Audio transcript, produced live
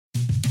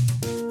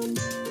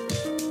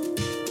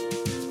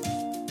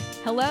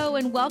Hello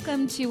and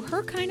welcome to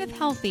Her Kind of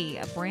Healthy,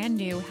 a brand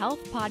new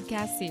health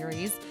podcast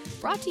series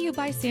brought to you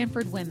by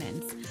Sanford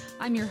Women's.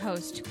 I'm your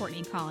host,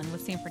 Courtney Collin with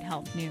Sanford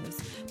Health News.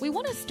 We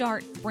want to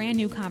start brand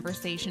new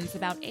conversations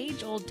about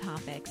age-old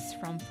topics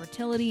from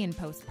fertility and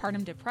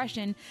postpartum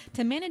depression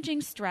to managing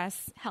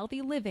stress,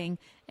 healthy living,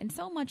 and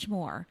so much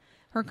more.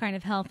 Her Kind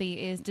of Healthy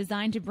is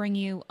designed to bring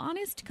you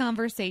honest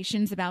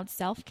conversations about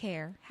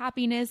self-care,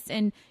 happiness,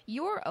 and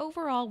your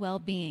overall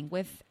well-being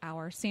with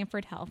our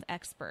Sanford Health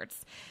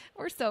experts.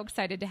 We're so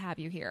excited to have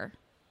you here.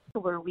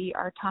 Where we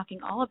are talking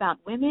all about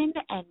women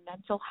and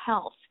mental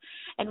health.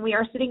 And we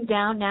are sitting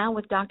down now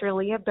with Dr.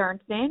 Leah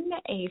Berenson,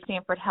 a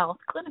Sanford Health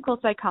clinical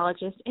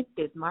psychologist in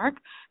Bismarck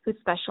who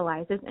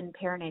specializes in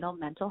perinatal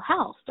mental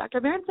health.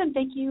 Dr. Berenson,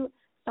 thank you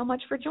so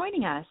much for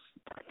joining us.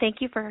 Thank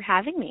you for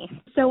having me.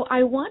 So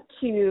I want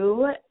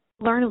to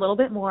learn a little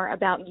bit more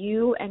about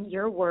you and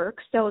your work.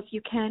 So if you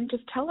can,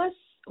 just tell us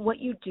what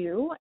you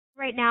do.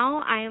 Right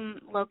now, I'm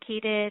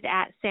located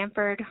at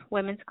Sanford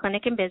Women's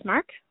Clinic in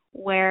Bismarck,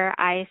 where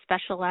I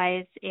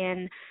specialize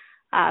in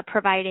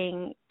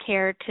providing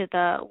care to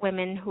the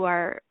women who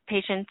are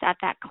patients at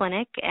that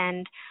clinic.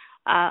 And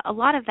a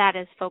lot of that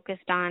is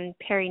focused on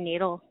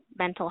perinatal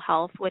mental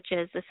health, which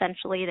is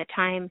essentially the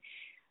time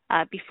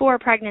before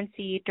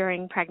pregnancy,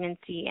 during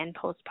pregnancy, and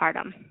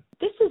postpartum.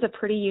 This is a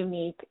pretty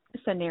unique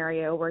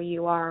scenario where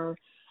you are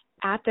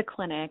at the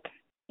clinic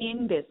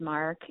in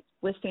Bismarck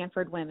with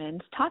Sanford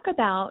Women's. Talk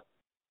about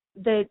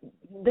the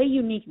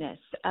uniqueness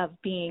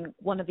of being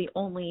one of the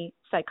only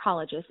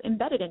psychologists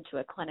embedded into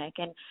a clinic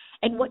and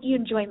what you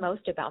enjoy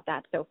most about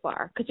that so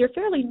far. Because you're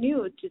fairly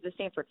new to the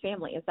Sanford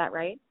family, is that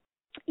right?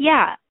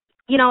 Yeah.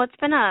 You know, it's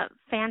been a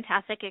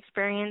fantastic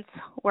experience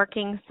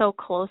working so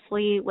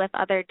closely with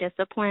other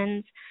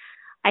disciplines.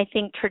 I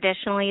think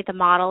traditionally the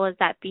model is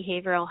that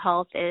behavioral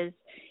health is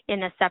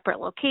in a separate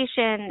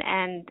location,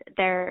 and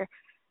there,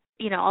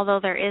 you know, although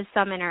there is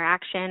some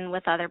interaction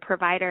with other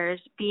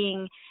providers,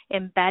 being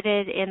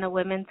embedded in the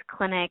women's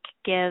clinic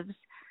gives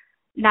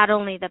not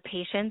only the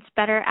patients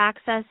better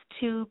access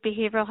to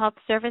behavioral health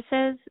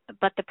services,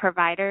 but the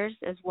providers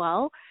as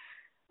well.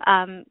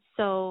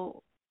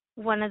 So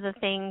one of the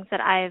things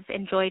that I've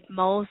enjoyed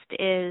most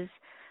is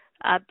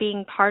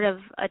being part of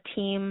a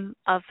team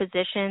of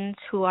physicians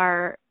who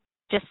are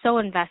just so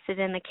invested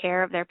in the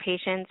care of their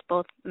patients,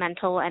 both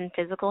mental and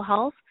physical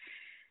health.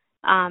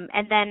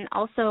 And then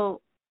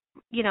also,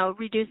 you know,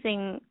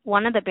 reducing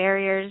one of the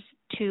barriers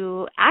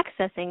to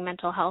accessing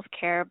mental health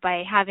care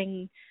by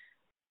having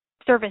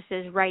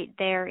services right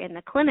there in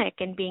the clinic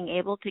and being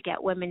able to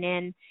get women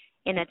in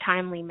a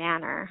timely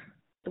manner.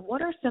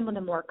 What are some of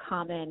the more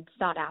common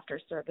sought-after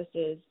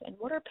services, and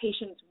what are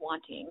patients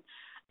wanting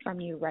from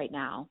you right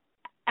now?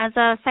 As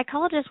a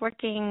psychologist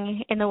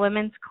working in the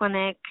women's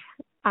clinic,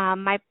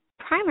 my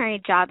primary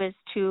job is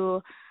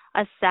to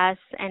assess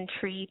and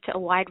treat a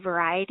wide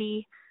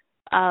variety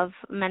of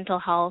mental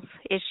health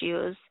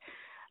issues.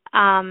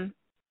 And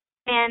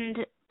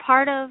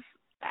part of,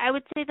 I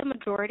would say the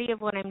majority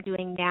of what I'm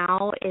doing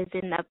now is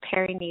in the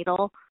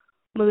perinatal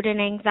mood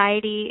and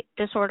anxiety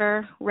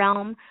disorder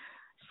realm.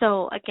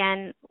 So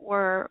again,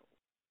 we're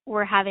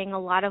having a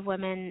lot of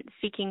women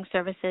seeking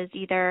services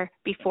either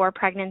before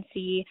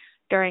pregnancy,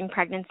 during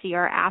pregnancy,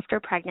 or after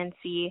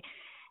pregnancy.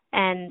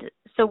 And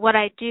so what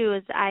I do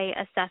is I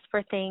assess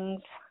for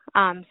things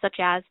such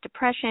as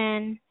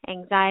depression,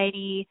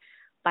 anxiety,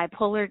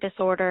 bipolar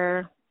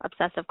disorder,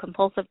 obsessive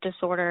compulsive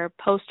disorder,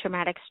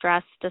 post-traumatic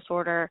stress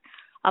disorder,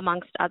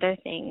 amongst other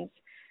things.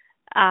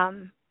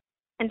 And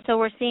so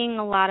we're seeing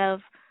a lot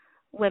of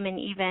women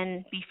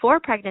even before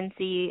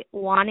pregnancy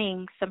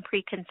wanting some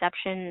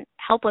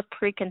help with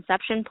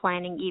preconception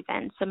planning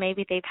even. So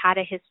maybe they've had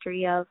a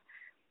history of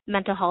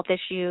mental health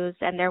issues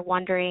and they're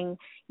wondering,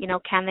 you know,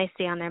 can they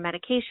stay on their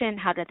medication?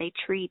 How do they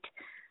treat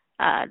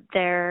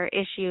their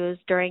issues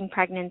during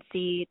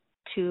pregnancy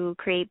to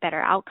create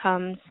better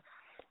outcomes?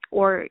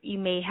 Or you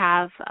may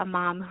have a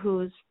mom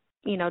who's,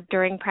 you know,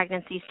 during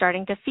pregnancy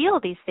starting to feel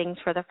these things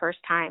for the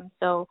first time.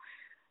 So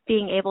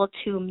being able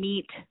to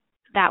meet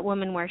that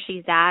woman where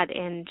she's at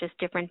in just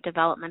different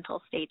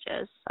developmental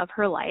stages of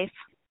her life.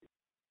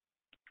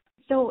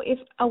 So if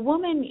a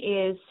woman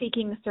is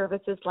seeking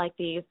services like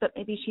these, but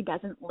maybe she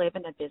doesn't live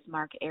in the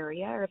Bismarck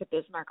area or the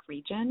Bismarck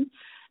region,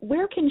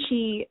 where can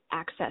she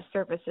access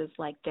services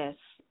like this?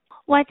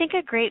 Well, I think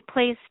a great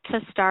place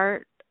to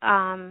start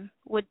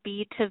would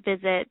be to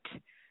visit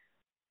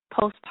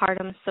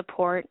Postpartum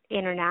Support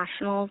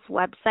International's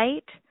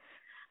website.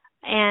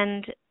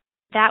 And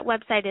that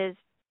website is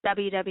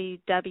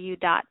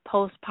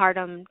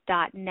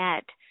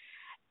www.postpartum.net.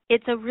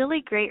 It's a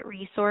really great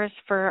resource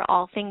for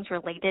all things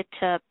related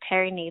to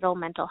perinatal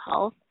mental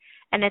health,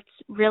 and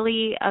it's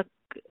really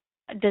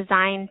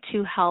designed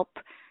to help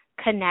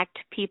connect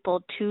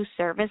people to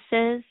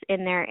services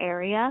in their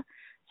area.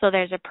 So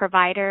there's a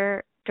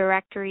provider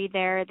directory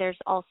there. There's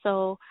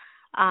also,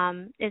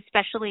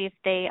 especially if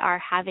they are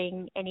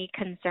having any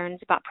concerns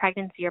about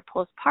pregnancy or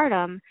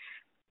postpartum,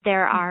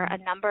 there are a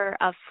number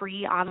of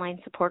free online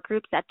support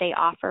groups that they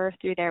offer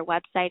through their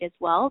website as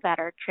well that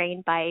are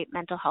trained by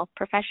mental health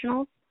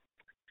professionals.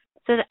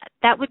 So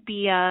that would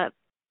be a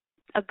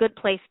good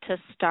place to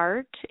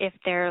start if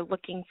they're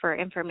looking for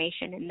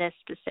information in this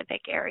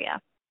specific area.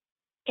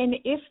 And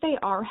if they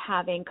are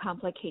having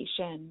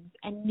complications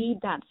and need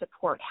that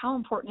support, how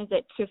important is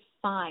it to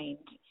find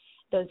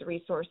those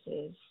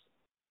resources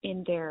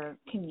in their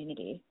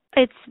community?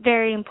 It's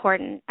very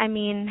important. I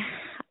mean,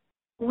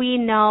 we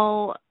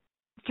know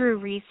through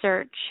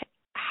research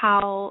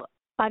how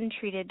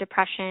untreated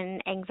depression,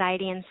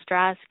 anxiety, and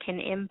stress can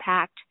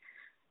impact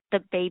the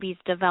baby's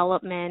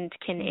development,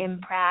 can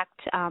impact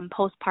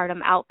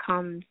postpartum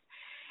outcomes,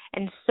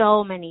 and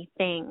so many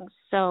things.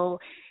 So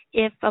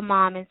if a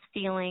mom is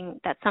feeling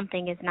that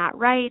something is not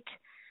right,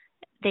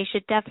 they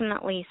should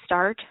definitely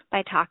start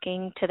by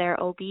talking to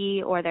their OB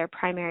or their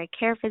primary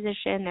care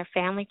physician, their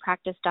family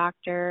practice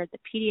doctor, the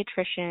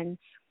pediatrician,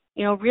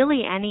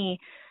 really any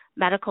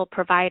medical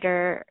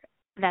provider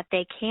that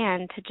they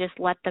can, to just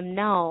let them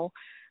know,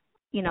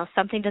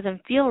 something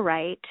doesn't feel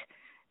right,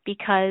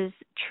 because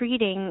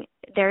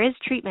there is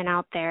treatment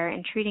out there,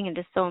 and treating it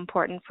is so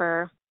important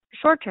for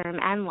short-term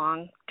and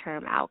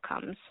long-term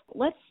outcomes.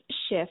 Let's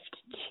shift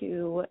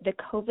to the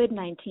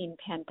COVID-19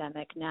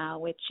 pandemic now,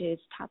 which is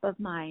top of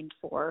mind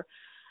for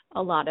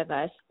a lot of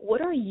us.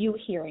 What are you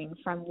hearing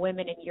from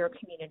women in your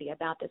community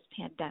about this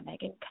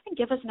pandemic? And kind of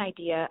give us an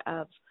idea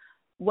of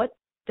what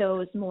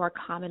those more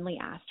commonly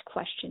asked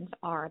questions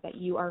are that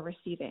you are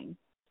receiving.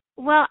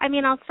 Well,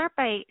 I'll start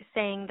by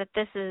saying that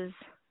this is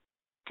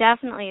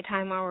definitely a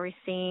time where we're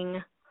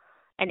seeing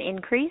an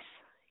increase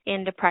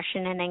in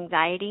depression and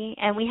anxiety,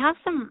 and we have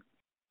some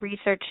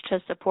research to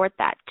support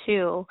that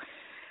too.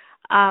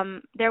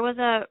 There was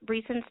a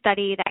recent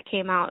study that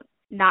came out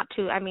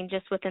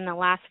just within the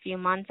last few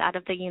months, out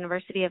of the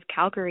University of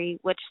Calgary,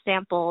 which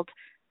sampled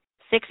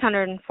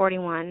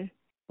 641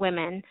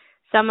 women.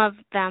 Some of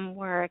them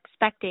were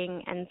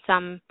expecting, and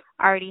some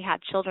already had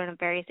children of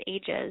various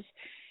ages.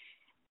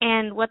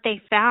 And what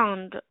they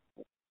found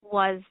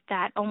was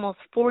that almost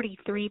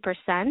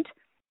 43%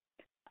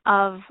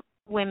 of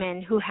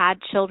women who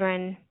had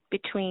children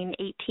between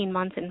 18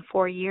 months and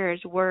 4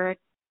 years were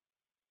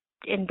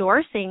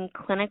endorsing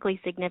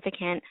clinically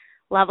significant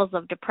levels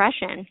of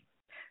depression.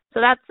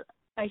 So that's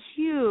a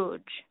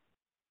huge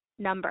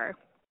number.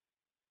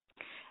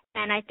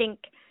 And I think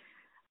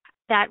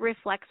that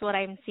reflects what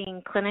I'm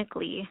seeing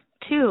clinically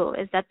too,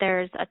 is that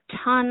there's a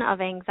ton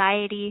of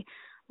anxiety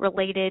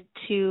related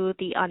to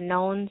the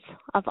unknowns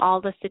of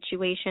all the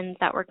situations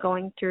that we're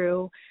going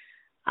through.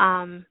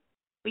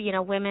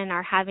 Women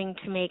are having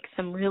to make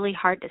some really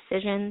hard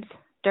decisions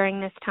during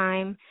this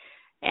time,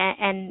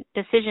 and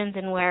decisions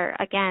in where,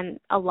 again,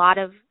 a lot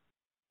of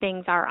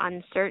things are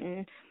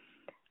uncertain.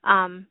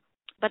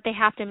 But they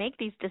have to make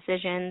these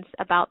decisions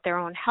about their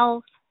own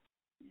health,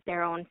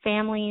 their own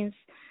families,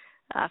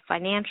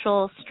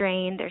 financial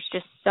strain. There's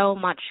just so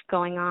much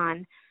going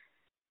on.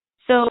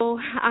 So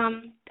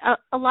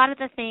a lot of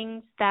the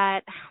things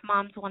that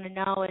moms want to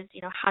know is,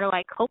 how do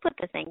I cope with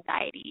this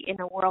anxiety in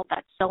a world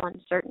that's so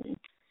uncertain?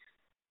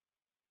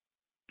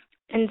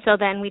 And so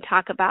then we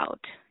talk about,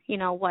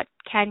 what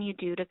can you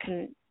do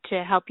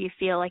to help you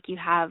feel like you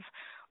have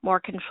more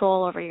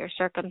control over your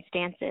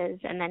circumstances,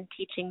 and then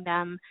teaching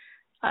them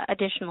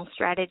additional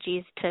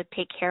strategies to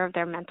take care of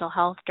their mental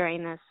health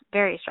during this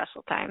very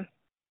stressful time.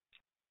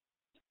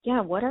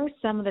 Yeah, what are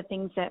some of the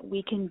things that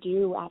we can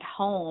do at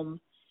home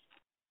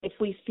if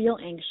we feel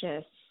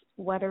anxious,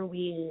 whether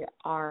we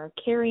are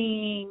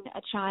carrying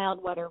a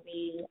child, whether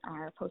we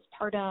are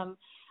postpartum,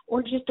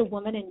 or just a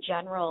woman in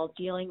general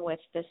dealing with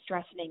the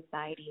stress and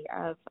anxiety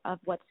of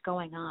what's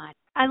going on?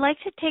 I like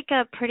to take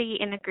a pretty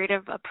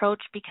integrative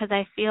approach, because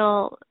I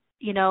feel,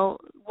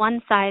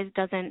 one size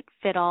doesn't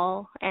fit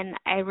all, and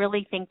I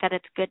really think that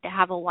it's good to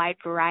have a wide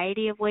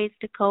variety of ways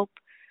to cope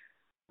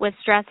with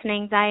stress and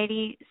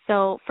anxiety.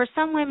 So for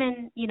some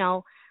women,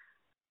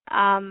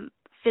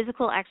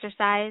 physical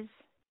exercise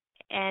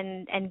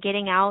and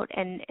getting out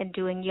and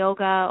doing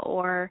yoga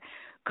or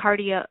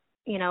cardio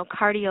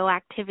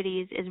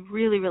activities is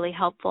really, really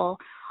helpful,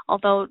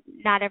 although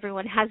not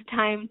everyone has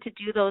time to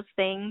do those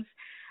things,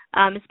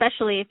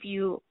 especially if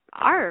you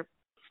are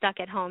stuck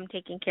at home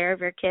taking care of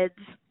your kids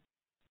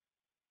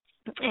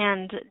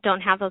and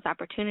don't have those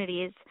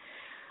opportunities.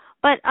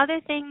 But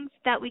other things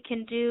that we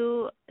can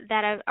do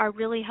that are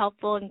really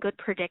helpful and good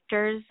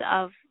predictors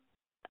of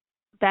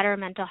better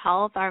mental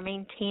health are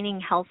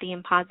maintaining healthy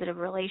and positive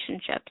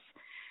relationships.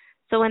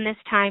 So in this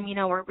time,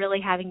 we're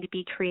really having to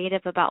be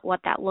creative about what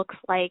that looks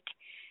like.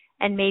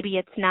 And maybe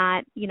it's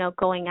not,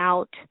 going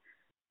out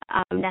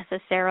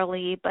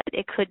necessarily, but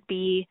it could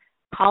be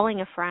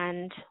calling a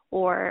friend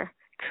or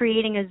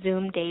creating a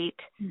Zoom date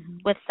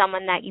with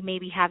someone that you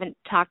maybe haven't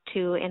talked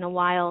to in a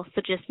while.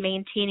 So just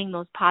maintaining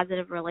those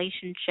positive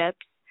relationships,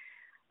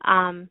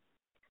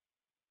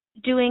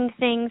 doing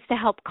things to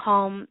help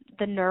calm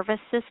the nervous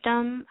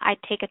system. I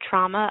take a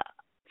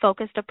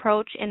trauma-focused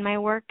approach in my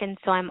work, and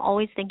so I'm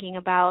always thinking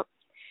about,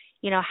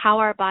 how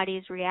our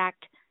bodies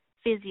react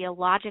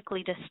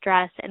physiologically to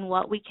stress and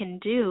what we can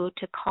do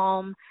to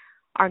calm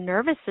our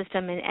nervous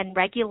system and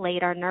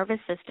regulate our nervous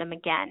system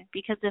again.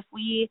 Because if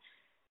we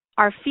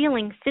are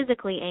feeling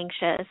physically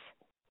anxious,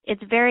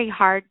 it's very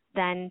hard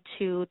then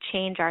to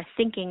change our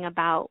thinking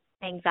about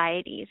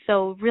anxiety.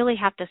 So really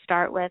have to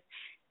start with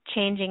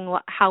changing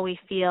how we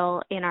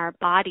feel in our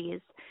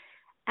bodies.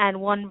 And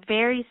one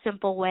very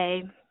simple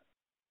way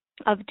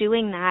of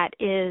doing that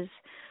is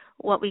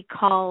what we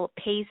call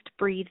paced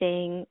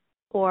breathing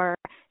or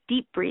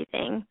deep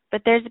breathing.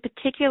 But there's a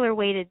particular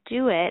way to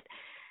do it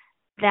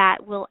that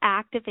will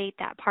activate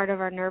that part of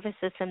our nervous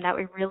system that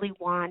we really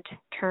want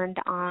turned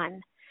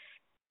on.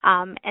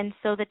 And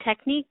so the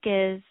technique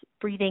is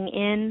breathing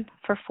in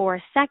for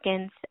 4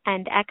 seconds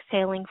and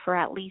exhaling for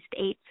at least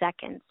 8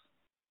 seconds.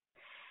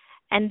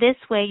 And this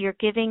way you're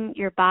giving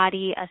your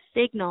body a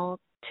signal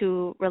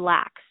to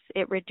relax.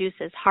 It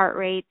reduces heart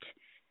rate,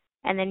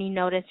 and then you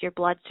notice your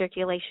blood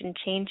circulation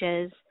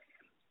changes,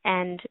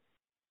 and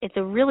it's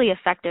a really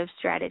effective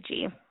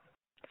strategy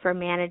for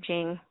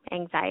managing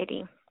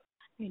anxiety.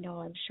 I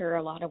know I'm sure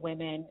a lot of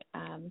women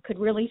could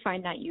really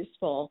find that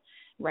useful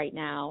right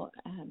now.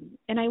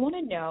 And I want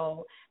to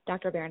know,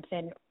 Dr.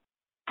 Berenson,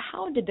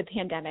 how did the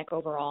pandemic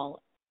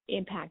overall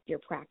impact your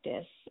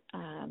practice?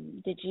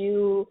 Did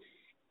you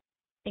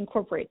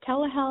incorporate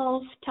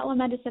telehealth,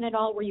 telemedicine at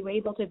all? Were you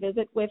able to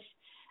visit with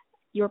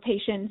your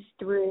patients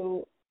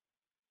through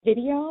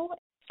video?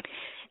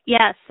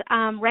 Yes.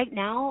 Right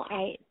now,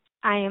 I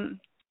am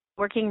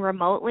working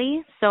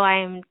remotely, so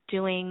I'm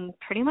doing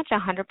pretty much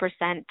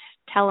 100%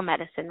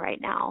 telemedicine right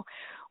now,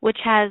 which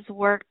has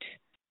worked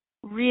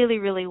really,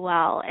 really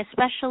well,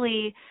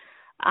 especially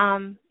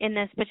in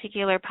this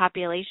particular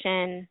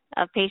population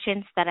of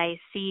patients that I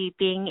see.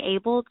 Being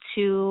able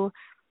to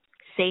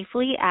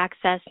safely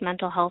access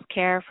mental health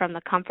care from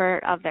the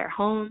comfort of their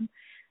home,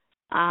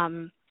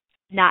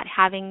 not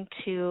having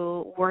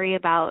to worry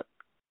about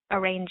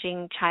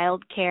arranging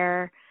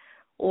childcare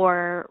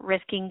or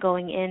risking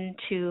going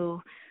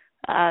into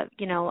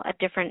a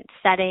different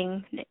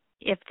setting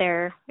if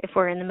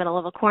we're in the middle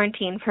of a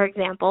quarantine, for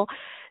example.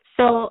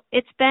 So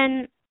it's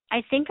been,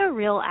 I think, a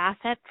real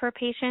asset for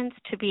patients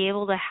to be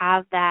able to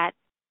have that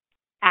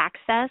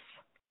access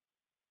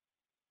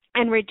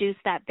and reduce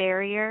that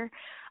barrier.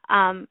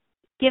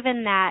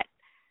 Given that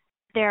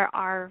there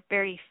are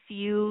very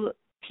few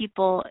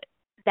people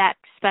that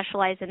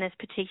specialize in this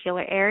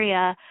particular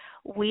area,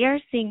 we are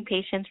seeing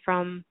patients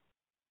from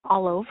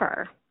all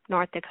over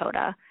North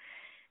Dakota.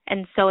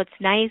 And so it's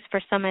nice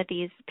for some of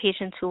these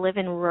patients who live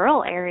in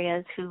rural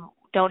areas who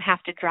don't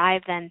have to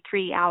drive then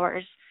 3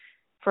 hours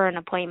for an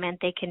appointment.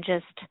 They can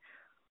just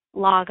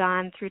log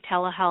on through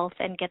telehealth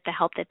and get the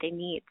help that they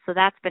need. So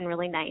that's been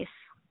really nice.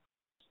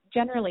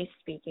 Generally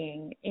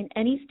speaking, in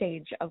any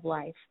stage of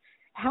life,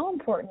 how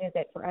important is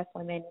it for us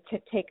women to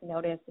take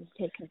notice and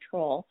take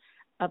control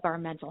of our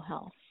mental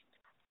health?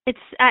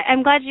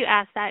 I'm glad you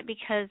asked that,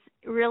 because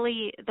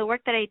really the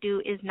work that I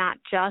do is not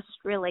just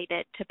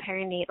related to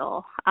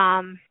perinatal.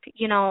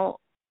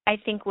 I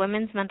think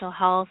women's mental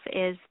health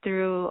is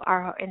through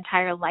our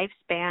entire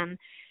lifespan.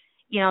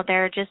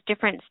 There are just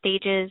different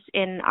stages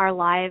in our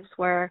lives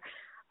where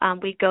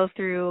we go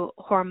through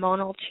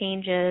hormonal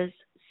changes,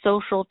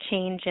 social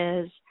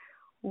changes,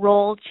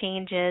 role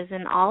changes,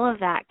 and all of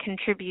that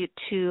contribute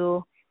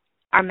to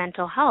our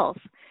mental health.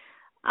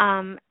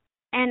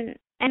 And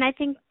I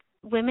think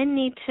women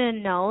need to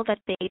know that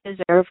they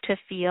deserve to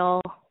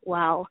feel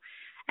well.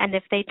 And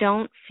if they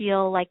don't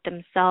feel like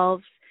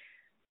themselves,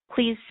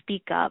 please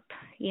speak up.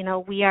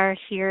 We are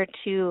here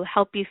to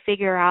help you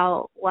figure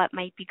out what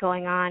might be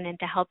going on and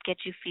to help get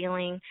you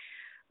feeling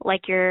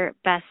like your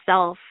best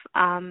self.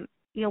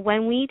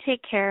 When we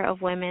take care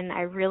of women,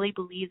 I really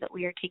believe that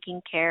we are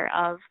taking care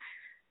of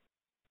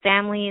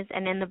families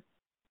and, in the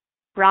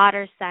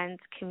broader sense,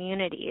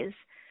 communities.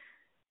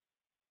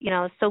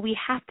 So we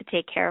have to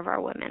take care of our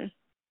women.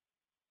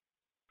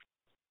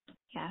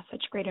 Yeah,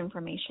 such great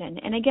information.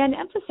 And again,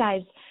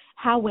 emphasize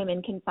how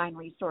women can find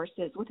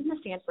resources within the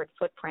Sanford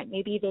footprint.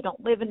 Maybe they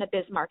don't live in the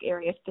Bismarck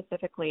area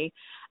specifically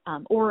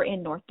or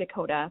in North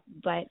Dakota,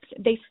 but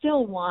they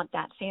still want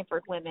that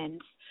Sanford Women's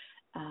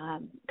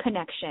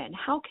connection.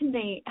 How can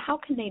they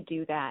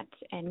do that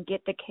and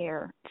get the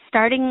care?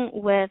 Starting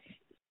with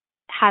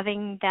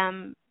having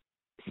them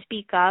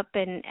speak up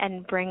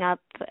and bring up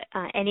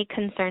any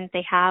concerns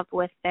they have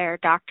with their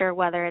doctor,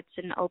 whether it's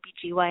an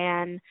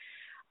OBGYN,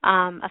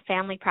 a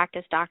family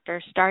practice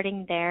doctor,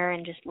 starting there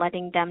and just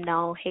letting them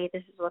know, hey,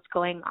 this is what's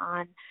going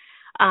on.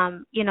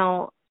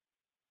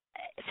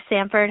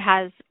 Sanford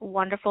has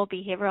wonderful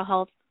behavioral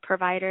health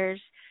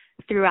providers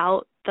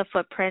throughout the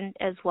footprint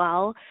as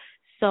well.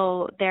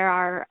 So there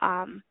are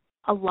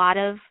a lot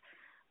of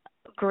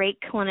great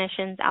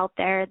clinicians out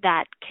there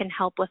that can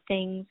help with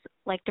things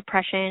like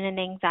depression and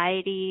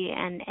anxiety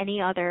and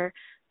any other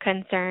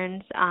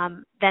concerns.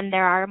 Then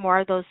there are more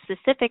of those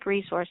specific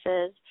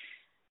resources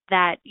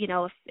that,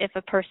 if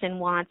a person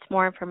wants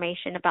more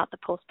information about the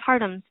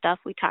postpartum stuff,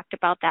 we talked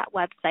about that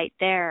website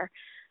there.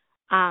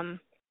 And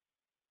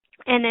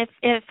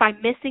if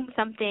I'm missing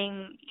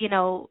something,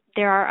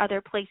 there are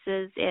other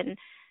places in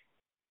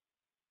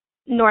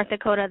North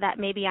Dakota that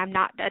maybe I'm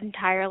not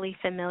entirely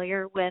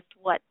familiar with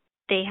what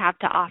they have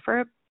to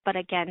offer, But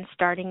again,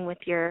 starting with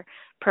your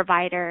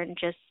provider and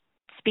just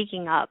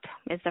speaking up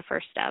is the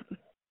first step.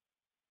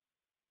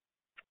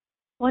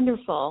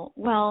 Wonderful.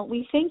 Well,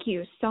 we thank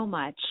you so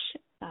much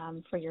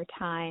for your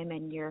time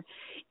and your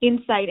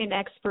insight and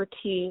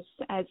expertise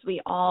as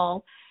we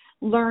all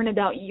learn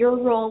about your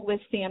role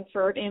with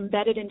Sanford,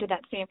 embedded into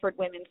that Sanford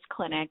Women's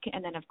Clinic,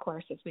 and then, of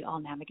course, as we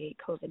all navigate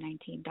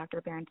COVID-19.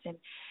 Dr. Berenson,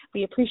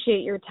 we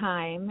appreciate your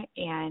time,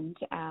 and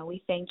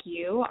we thank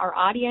you, our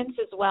audience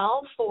as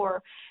well,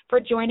 for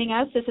joining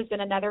us. This has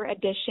been another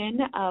edition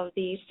of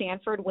the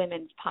Sanford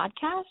Women's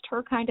Podcast,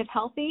 Her Kind of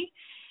Healthy,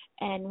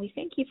 and we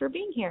thank you for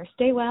being here.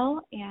 Stay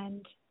well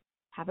and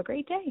have a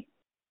great day.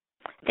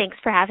 Thanks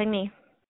for having me.